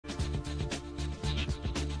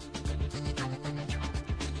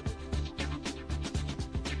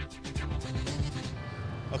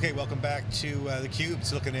Okay, welcome back to theCUBE,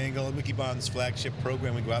 SiliconANGLE, and Wikibon's flagship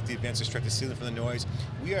program. We go out the advanced extract the ceiling from the noise.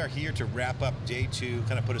 We are here to wrap up day two,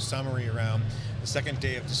 kind of put a summary around the second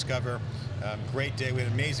day of Discover. Great day, we had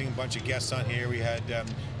an amazing bunch of guests on here. We had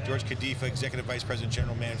George Kadifa, Executive Vice President,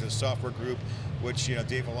 General Manager of the software group, which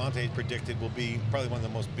Dave Vellante predicted will be probably one of the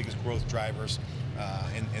most biggest growth drivers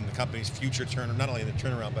in the company's future turnaround, not only in the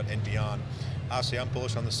turnaround, but and beyond. Obviously, I'm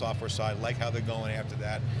bullish on the software side, like how they're going after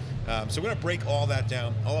that. So we're going to break all that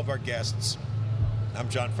down, all of our guests. I'm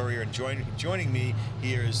John Furrier, and joining me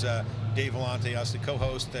here is Dave Vellante, us, the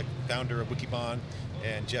co-host, the founder of Wikibon,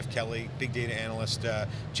 and Jeff Kelly, big data analyst.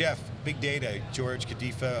 Jeff, big data, George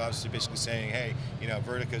Kadifa, obviously basically saying, hey,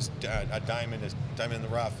 Vertica's a diamond in the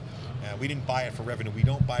rough. We didn't buy it for revenue. We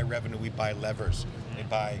don't buy revenue, we buy levers. We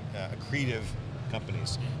buy accretive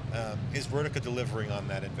companies. Is Vertica delivering on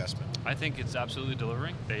that investment? I think it's absolutely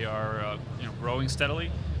delivering. They are growing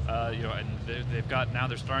steadily. And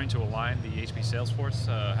they're starting to align the HP sales force.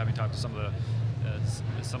 Having talked to some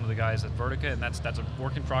of the guys at Vertica, and that's a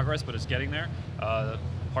work in progress, but it's getting there. Part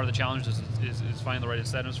of the challenge is finding the right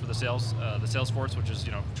incentives for the sales force, which is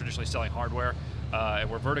traditionally selling hardware, and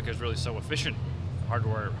where Vertica is really so efficient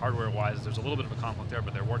hardware-wise. There's a little bit of a conflict there,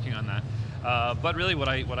 but they're working on that. But really, what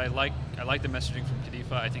I like the messaging from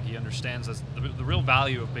Kadifa. I think he understands the real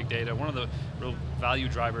value of big data. One of the real value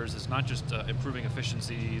drivers is not just improving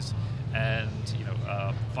efficiencies and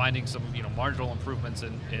finding some marginal improvements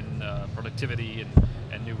in productivity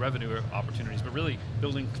and new revenue opportunities, but really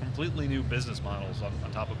building completely new business models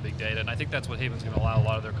on top of big data. And I think that's what Haven's going to allow a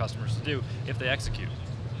lot of their customers to do if they execute.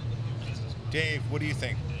 Dave, what do you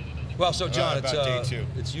think? Well, so John,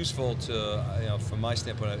 it's useful to, from my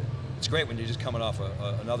standpoint, it's great when you're just coming off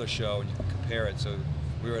another show and you can compare it. So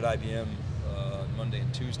we were at IBM Monday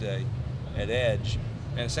and Tuesday at Edge,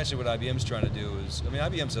 and essentially what IBM's trying to do is,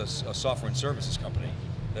 IBM's a software and services company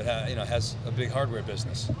that has a big hardware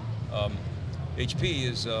business. HP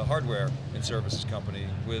is a hardware and services company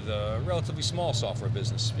with a relatively small software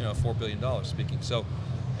business, $4 billion speaking. So,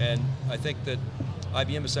 and I think that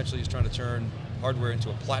IBM essentially is trying to turn hardware into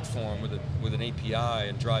a platform with an API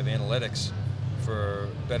and drive analytics for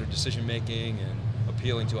better decision making and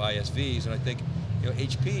appealing to ISVs. And I think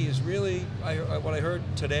HP is really, what I heard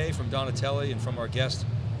today from Donatelli and from our guest,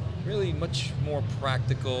 really much more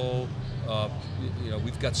practical.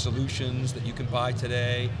 We've got solutions that you can buy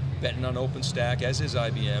today, betting on OpenStack, as is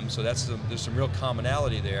IBM. So there's some real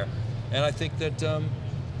commonality there. And I think that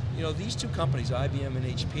these two companies, IBM and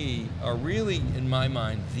HP, are really, in my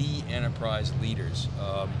mind, the enterprise leaders.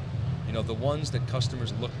 The ones that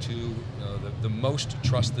customers look to, the most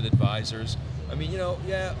trusted advisors.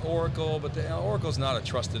 Oracle, but Oracle's not a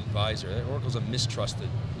trusted advisor. Oracle's a mistrusted,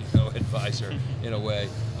 advisor in a way.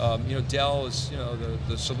 Dell is,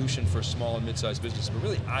 the solution for small and mid-sized businesses, but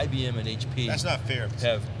really IBM and HP. That's not fair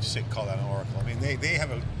to call that an Oracle.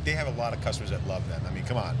 They have a lot of customers that love them.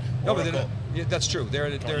 Come on. Oracle, no, but that's true.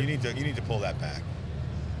 You need to pull that back.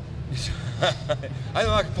 I'm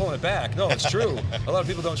not pulling it back. No, it's true. A lot of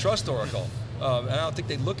people don't trust Oracle, and I don't think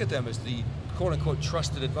they look at them as the quote-unquote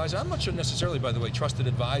trusted advisor. I'm not sure necessarily, by the way, trusted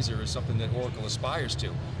advisor is something that Oracle aspires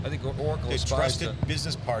to. I think Oracle aspires to trusted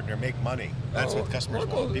business partner, make money. That's what customers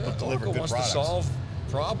want. People deliver Oracle good wants products. To solve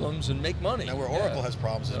problems and make money. Now, where Oracle has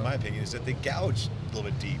problems, in my opinion, is that they gouge a little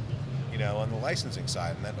bit deep, on the licensing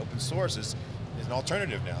side, and that open source is an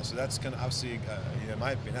alternative now. So that's going to obviously, in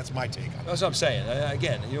my opinion, that's my take on it. That's what I'm saying.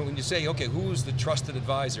 Again, when you say, okay, who's the trusted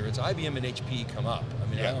advisor? It's IBM and HP come up.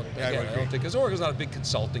 I don't think, because Oracle's not a big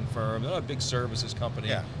consulting firm. They're not a big services company.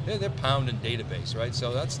 Yeah. They're pounding database, right?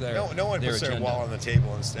 So that's their No one puts their wallet on the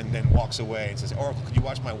table and then walks away and says, Oracle, could you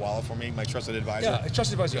watch my wallet for me, my trusted advisor? Yeah, a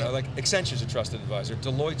trusted advisor. Like Accenture's a trusted advisor.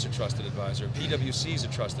 Deloitte's a trusted advisor. PwC's a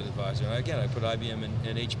trusted advisor. And again, I put IBM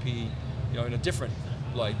and HP, in a different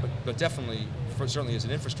light, but definitely, certainly as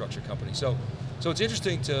an infrastructure company. So it's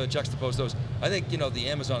interesting to juxtapose those. I think the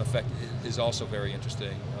Amazon effect is also very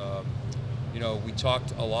interesting. We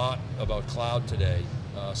talked a lot about cloud today.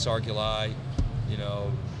 Sargilai,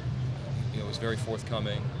 was very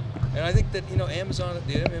forthcoming, and I think that the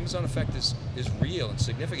Amazon effect is real and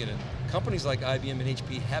significant. And companies like IBM and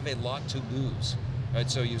HP have a lot to lose, right?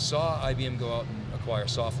 So you saw IBM go out and acquire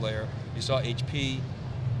SoftLayer. You saw HP,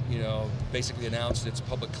 basically announced its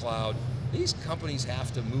public cloud. These companies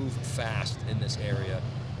have to move fast in this area,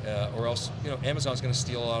 or else Amazon's going to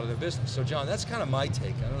steal a lot of their business. So John, that's kind of my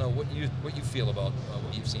take. I don't know what you feel about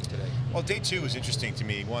what you've seen today. Well, day two was interesting to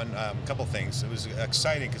me. One, a couple things. It was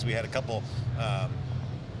exciting because we had a couple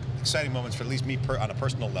exciting moments for at least me on a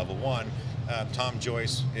personal level. One, Tom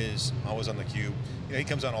Joyce is always on theCUBE. You know, he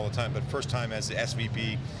comes on all the time, but first time as the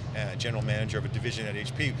SVP, General Manager of a division at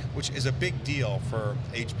HP, which is a big deal for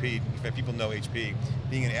HP. If people know HP,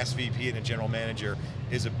 being an SVP and a General Manager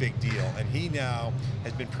is a big deal. And he now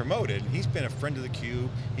has been promoted. He's been a friend of theCUBE.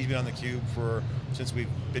 He's been on theCUBE since we've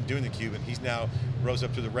been doing theCUBE, and he's now rose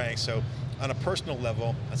up to the ranks. So on a personal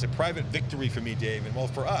level, that's a private victory for me, Dave, and well,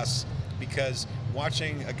 for us, because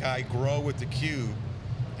watching a guy grow with theCUBE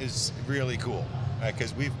is really cool,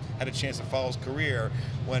 because we've had a chance to follow his career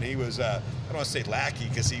when he was, I don't want to say lackey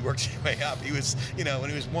because he worked his way up. He was, you know, when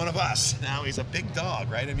he was one of us. Now he's a big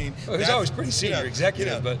dog, right? I mean, well, he was always pretty senior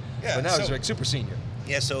executive, but now he's like super senior.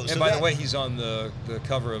 Yeah. And by the way, he's on the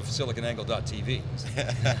cover of SiliconANGLE.tv.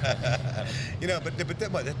 You know, but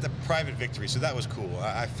the private victory. So that was cool.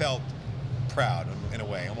 I felt proud in a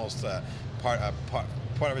way, almost part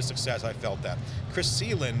of his success. I felt that. Chris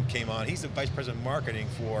Seelan came on. He's the Vice President of Marketing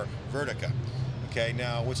for Vertica. Okay,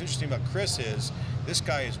 now what's interesting about Chris is this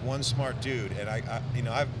guy is one smart dude, and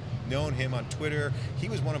I've known him on Twitter. He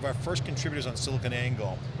was one of our first contributors on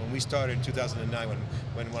SiliconANGLE when we started in 2009.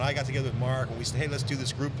 When I got together with Mark and we said, hey, let's do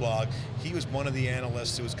this group blog. He was one of the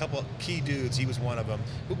analysts. There was a couple of key dudes. He was one of them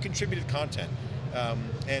who contributed content.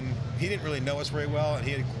 And he didn't really know us very well, and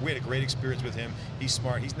we had a great experience with him. He's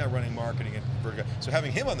smart. He's now running marketing at Vertica. So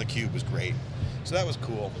having him on theCUBE was great. So that was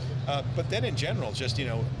cool. But then in general, just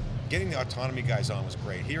getting the autonomy guys on was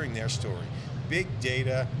great. Hearing their story. Big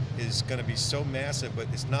data is going to be so massive, but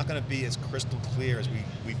it's not going to be as crystal clear as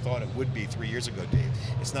we thought it would be 3 years ago, Dave.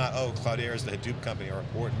 It's not, oh, Cloudera is the Hadoop company, or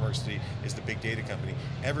Hortonworks is the big data company.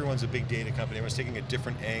 Everyone's a big data company. Everyone's taking a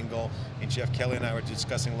different angle. And Jeff Kelly and I were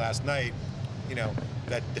discussing last night,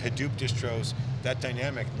 that the Hadoop distros, that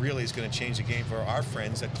dynamic really is going to change the game for our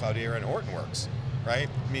friends at Cloudera and Hortonworks, right?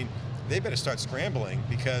 I mean, they better start scrambling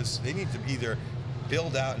because they need to either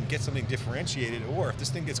build out and get something differentiated, or if this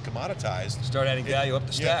thing gets commoditized, start adding value up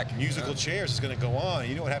the stack. Musical chairs is going to go on.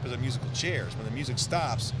 You know what happens on musical chairs? When the music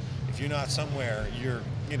stops, if you're not somewhere, you're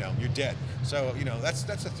dead. So, that's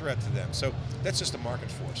a threat to them. So that's just a market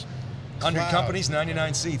force. 100 companies,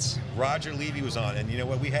 99 seats. Roger Levy was on, and you know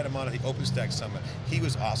what? We had him on at the OpenStack Summit. He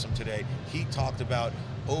was awesome today. He talked about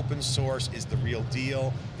open source is the real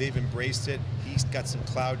deal. They've embraced it. He's got some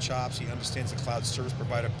cloud chops. He understands the cloud service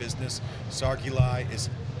provider business. Sargilai is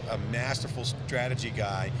a masterful strategy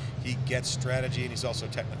guy. He gets strategy, and he's also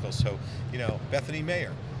technical. So, Bethany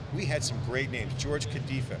Mayer. We had some great names. George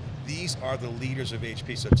Kadifa. These are the leaders of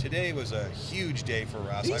HP. So today was a huge day for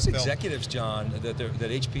us. These executives, John, that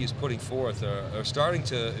HP is putting forth are starting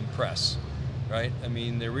to impress, right? I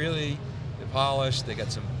mean, they're polished. They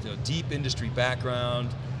got some deep industry background.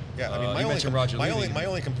 Yeah, I mean, my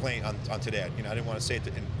only complaint on today, I didn't want to say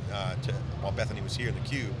it while Bethany was here in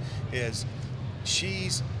theCUBE, is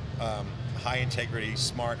she's high integrity,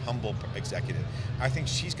 smart, humble executive. I think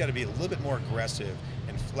she's got to be a little bit more aggressive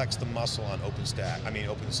and flex the muscle on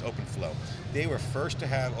OpenFlow. They were first to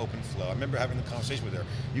have OpenFlow. I remember having the conversation with her.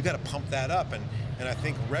 You got to pump that up, and I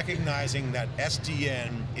think recognizing that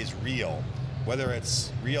SDN is real, whether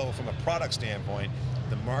it's real from a product standpoint,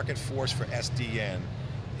 the market force for SDN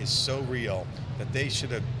is so real that they should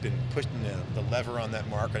have been pushing the lever on that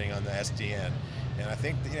marketing on the SDN. And I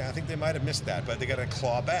think they might have missed that, but they got to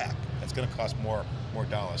claw back. That's going to cost more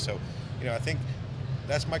dollars. So, I think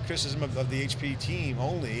that's my criticism of the HP team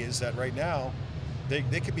only, is that right now they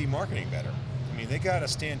could be marketing better. I mean, they got to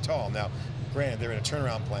stand tall. Now, granted, they're in a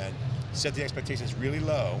turnaround plan, set the expectations really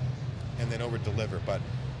low, and then over deliver. But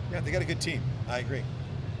yeah, they got a good team. I agree.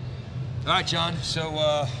 All right, John.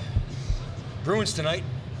 So Bruins tonight.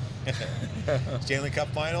 Stanley Cup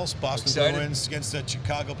Finals, Boston Bruins against the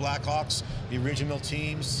Chicago Blackhawks, the original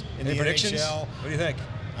teams in the predictions? NHL. What do you think?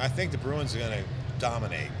 I think the Bruins are going to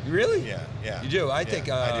dominate. You really? Yeah. You do? I think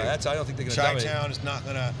I don't think they're going to dominate. Chi-Town is not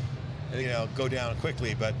going to go down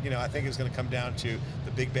quickly, but I think it's going to come down to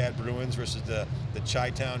the big bad Bruins versus the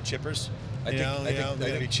Chi-Town Chippers. I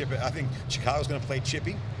think Chicago's going to play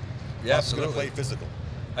chippy. Yeah, Boston's going to play physical.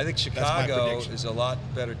 I think Chicago is a lot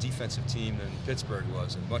better defensive team than Pittsburgh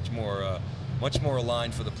was, and much more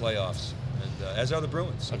aligned for the playoffs. And as are the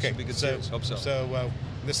Bruins. So okay, it should be a good series. Hope so. So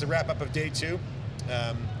this is a wrap up of day 2.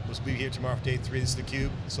 We'll be here tomorrow for day 3. This is theCUBE,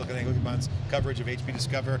 SiliconANGLE coverage of HP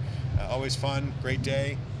Discover. Always fun, great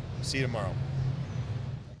day. See you tomorrow.